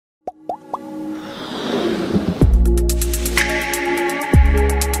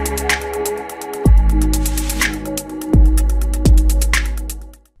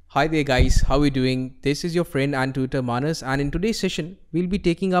Hi there guys, how are you doing? This is your friend and tutor Manas, and in today's session we'll be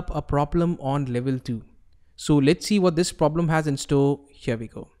taking up a problem on level 2. So let's see what this problem has in store. Here we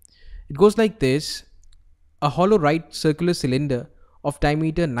go. It goes like this. A hollow right circular cylinder of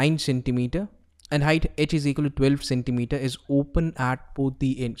diameter 9 centimeter and height h is equal to 12 centimeter is open at both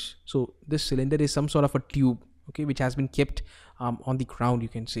the ends. So this cylinder is some sort of a tube, okay, which has been kept on the ground, you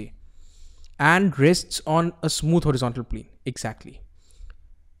can say, and rests on a smooth horizontal plane. Exactly.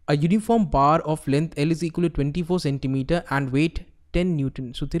 A uniform bar of length L is equal to 24 centimeter and weight 10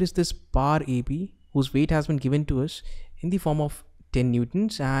 Newton. So there is this bar AB whose weight has been given to us in the form of 10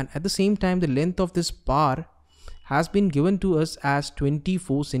 Newtons, and at the same time the length of this bar has been given to us as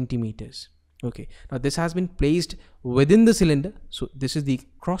 24 centimeters. Okay, now this has been placed within the cylinder. So this is the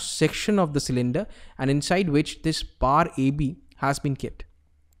cross section of the cylinder, and inside which this bar AB has been kept.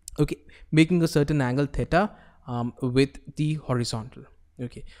 Okay, making a certain angle theta with the horizontal.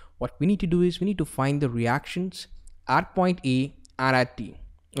 Okay, what we need to do is we need to find the reactions at point A and at T.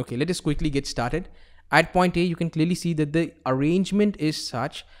 Okay, let us quickly get started. At point A, you can clearly see that the arrangement is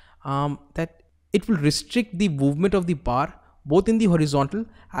such that it will restrict the movement of the bar both in the horizontal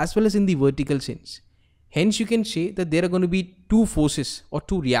as well as in the vertical sense. Hence, you can say that there are going to be two forces or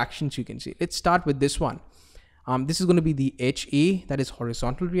two reactions, you can say. Let's start with this one. This is going to be the HA, that is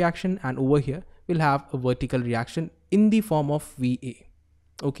horizontal reaction, and over here we'll have a vertical reaction in the form of VA.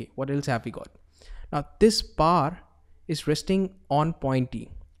 Okay, what else have we got? Now this bar is resting on point T.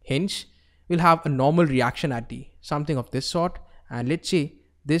 Hence, we'll have a normal reaction at T, something of this sort. And let's say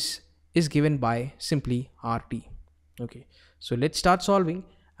this is given by simply RT. Okay, so let's start solving.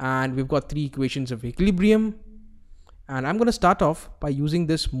 And we've got three equations of equilibrium. And I'm going to start off by using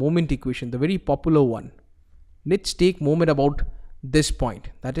this moment equation, the very popular one. Let's take moment about this point,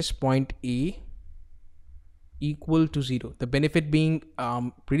 that is point A equal to 0. The benefit being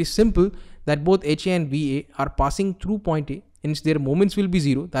pretty simple, that both HA and VA are passing through point A, hence their moments will be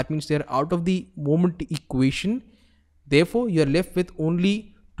 0. That means they are out of the moment equation. Therefore, you are left with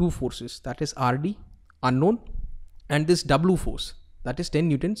only two forces, that is RD, unknown, and this W force, that is 10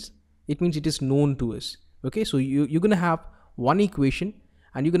 Newtons. It means it is known to us. Okay, so you're going to have one equation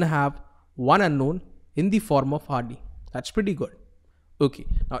and you're going to have one unknown in the form of RD. That's pretty good. Okay,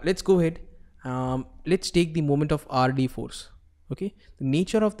 now let's go ahead. Let's take the moment of RD force. Okay, the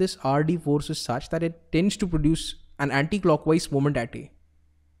nature of this RD force is such that it tends to produce an anti-clockwise moment at A.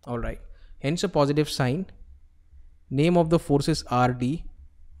 Alright, hence a positive sign. Name of the force is RD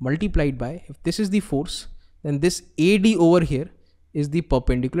multiplied by, if this is the force, then this AD over here is the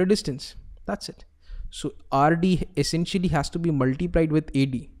perpendicular distance. That's it. So RD essentially has to be multiplied with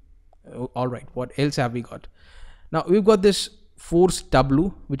AD. Alright, what else have we got? Now we've got this force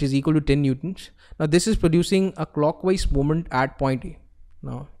W, which is equal to 10 Newtons. Now this is producing a clockwise moment at point A.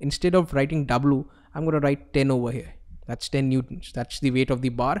 Now instead of writing W, I'm going to write 10 over here. That's 10 Newtons. That's the weight of the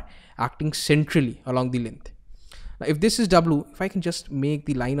bar acting centrally along the length. Now if this is W, if I can just make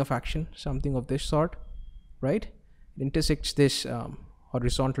the line of action something of this sort, right? It intersects this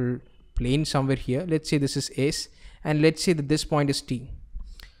horizontal plane somewhere here. Let's say this is S, and let's say that this point is T.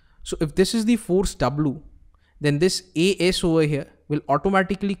 So if this is the force W, then this AS over here will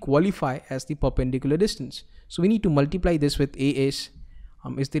automatically qualify as the perpendicular distance. So we need to multiply this with AS.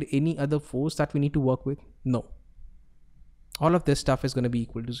 Is there any other force that we need to work with? No. All of this stuff is going to be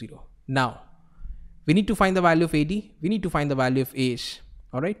equal to 0. Now, we need to find the value of AD. We need to find the value of AS.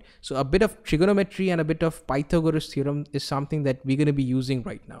 Alright. So a bit of trigonometry and a bit of Pythagoras theorem is something that we're going to be using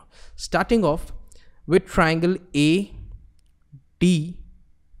right now. Starting off with triangle ADT.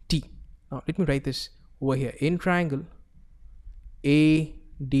 Now let me write this over here. In triangle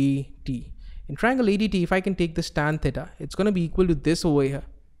ADT. In triangle ADT, if I can take this tan theta, it's going to be equal to this over here.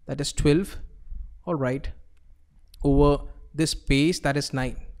 That is 12. Alright. Over this base, that is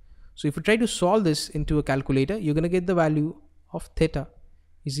 9. So if you try to solve this into a calculator, you're going to get the value of theta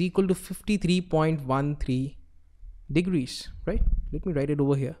is equal to 53.13 degrees, right? Let me write it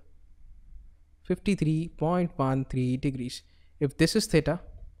over here. 53.13 degrees. If this is theta,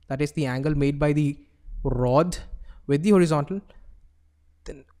 that is the angle made by the rod with the horizontal,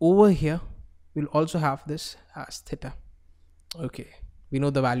 then over here we'll also have this as theta. Okay, we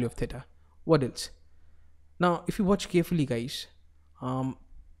know the value of theta. What else? Now if you watch carefully, guys,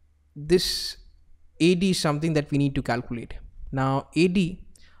 this AD is something that we need to calculate. Now AD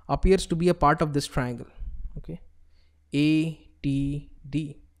appears to be a part of this triangle. Okay,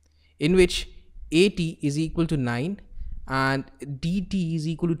 ATD, in which AT is equal to 9 and DT is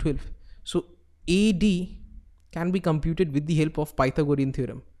equal to 12. So AD can be computed with the help of Pythagorean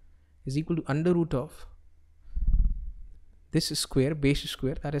theorem, is equal to under root of this square, base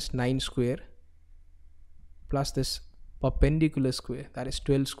square, that is 9 square, plus this perpendicular square, that is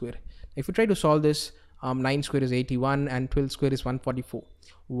 12 square. If you try to solve this, 9 square is 81 and 12 square is 144.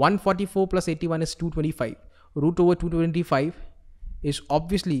 144 plus 81 is 225. Root over 225 is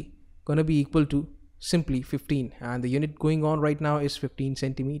obviously going to be equal to simply 15, and the unit going on right now is 15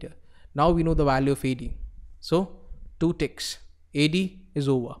 centimeter. Now we know the value of AD. So 2 ticks. AD is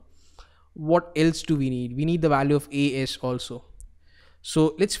over. What else do we need? We need the value of AS also.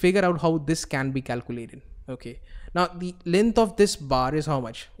 So let's figure out how this can be calculated. Okay. Now the length of this bar is how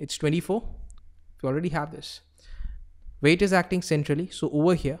much? It's 24. We already have this. Weight is acting centrally. So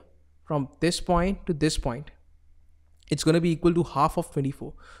over here, from this point to this point, it's going to be equal to half of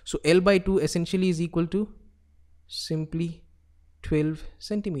 24. So L by 2 essentially is equal to simply 12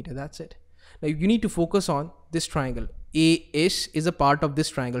 centimeter. That's it. Now you need to focus on this triangle. AS is a part of this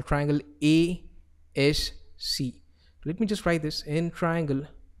triangle, triangle ASC. Let me just write this in triangle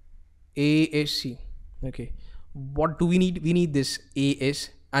ASC. Okay. What do we need? We need this AS,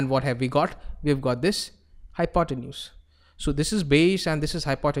 and what have we got? We have got this hypotenuse. So this is base and this is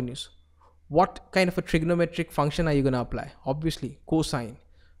hypotenuse. What kind of a trigonometric function are you going to apply? Obviously cosine.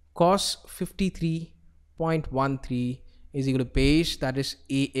 Cos 53.13 is equal to base, that is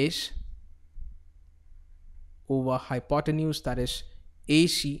AS, over hypotenuse, that is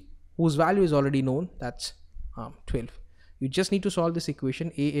AC, whose value is already known, that's 12. You just need to solve this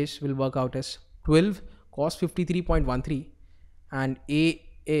equation. AS will work out as 12 cos 53.13 and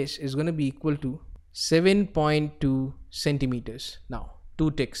AS is going to be equal to 7.2 centimeters. Now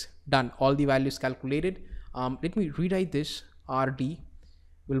 2 ticks, done. All the values calculated. Let me rewrite this. RD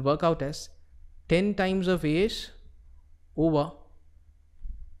will work out as 10 times of AS over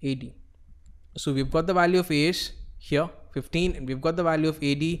AD. So we've got the value of AS here 15, and we've got the value of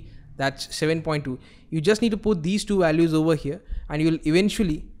AD, that's 7.2. You just need to put these two values over here and you will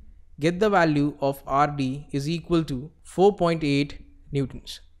eventually get the value of RD is equal to 4.8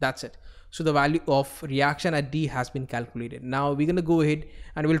 newtons. That's it. So the value of reaction at D has been calculated. Now we're going to go ahead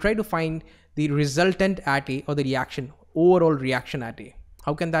and we'll try to find the resultant at A, or the reaction, overall reaction at A.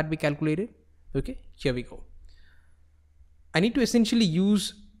 How can that be calculated? Okay, here we go. I need to essentially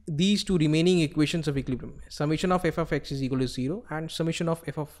use these two remaining equations of equilibrium. Summation of f of x is equal to 0 and summation of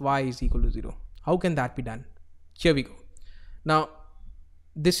f of y is equal to 0. How can that be done? Here we go. Now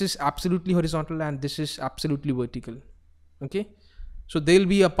this is absolutely horizontal and this is absolutely vertical. Okay, so they'll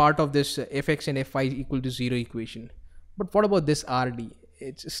be a part of this fx and fy equal to 0 equation. But what about this RD?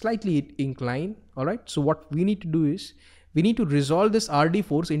 It's slightly inclined. All right, so what we need to do is we need to resolve this RD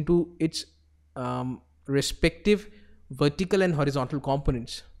force into its respective vertical and horizontal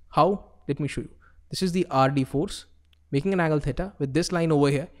components. How? Let me show you. This is the RD force making an angle theta with this line over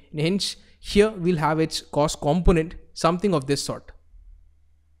here, and hence here we'll have its cos component, something of this sort.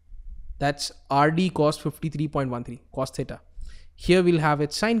 That's RD cos 53.13 cos theta. Here we'll have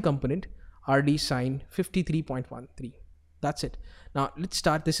its sine component, RD sine 53.13. That's it. Now let's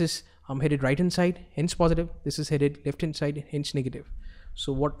start. This is headed right hand side, hence positive. This is headed left hand side, hence negative.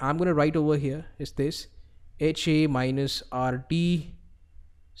 So what I'm going to write over here is this HA minus RD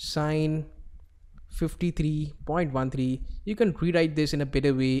sine 53.13. You can rewrite this in a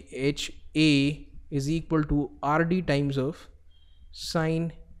better way. HA is equal to RD times of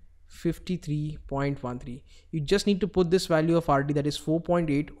sine 53.13. You just need to put this value of RD, that is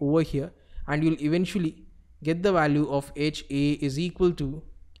 4.8, over here, and you'll eventually get the value of HA is equal to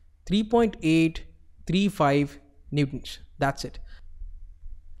 3.835 newtons. That's it.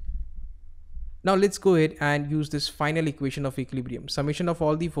 Now let's go ahead and use this final equation of equilibrium. Summation of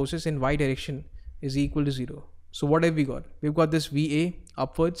all the forces in y direction is equal to 0. So what have we got? We've got this VA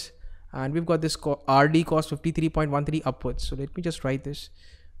upwards and we've got this RD cos 53.13 upwards. So let me just write this.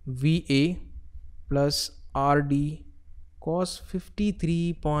 VA plus RD cos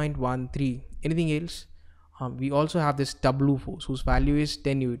 53.13. Anything else? We also have this W force whose value is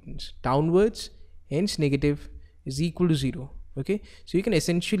 10 newtons. Downwards, hence negative, is equal to 0. Okay, so you can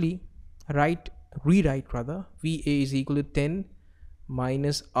essentially rewrite VA is equal to 10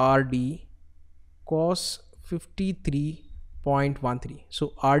 minus RD cos 53.13.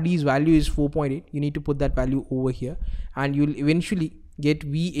 So RD's value is 4.8. You need to put that value over here and you'll eventually get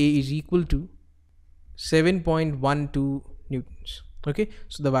VA is equal to 7.12 newtons. Okay,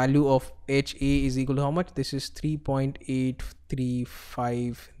 so the value of HA is equal to how much? This is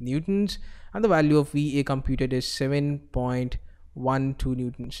 3.835 newtons and the value of VA computed is 7.12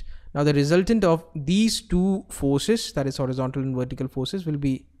 newtons. Now the resultant of these two forces, that is horizontal and vertical forces, will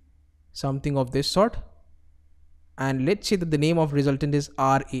be something of this sort, and let's say that the name of resultant is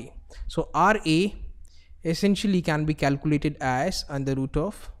RA. So RA essentially can be calculated as under root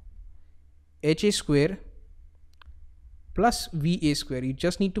of HA square plus VA square. You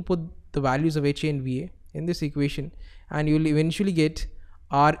just need to put the values of HA and VA in this equation, and you will eventually get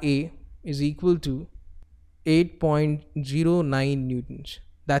RA is equal to 8.09 newtons.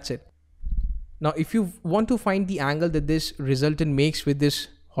 That's it. Now, if you want to find the angle that this resultant makes with this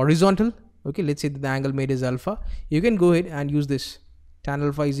horizontal, okay, let's say that the angle made is alpha, you can go ahead and use this. Tan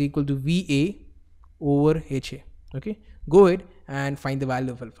alpha is equal to VA over HA. Okay, go ahead and find the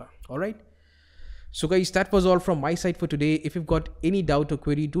value of alpha. All right. So guys, that was all from my side for today. If you've got any doubt or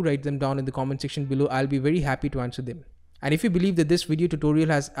query, do write them down in the comment section below. I'll be very happy to answer them. And if you believe that this video tutorial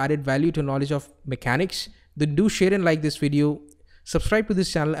has added value to knowledge of mechanics, then do share and like this video, subscribe to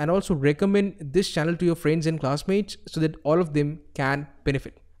this channel, and also recommend this channel to your friends and classmates so that all of them can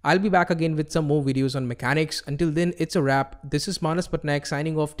benefit. I'll be back again with some more videos on mechanics. Until then, it's a wrap. This is Manas Patnaik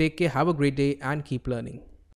signing off. Take care, have a great day, and keep learning.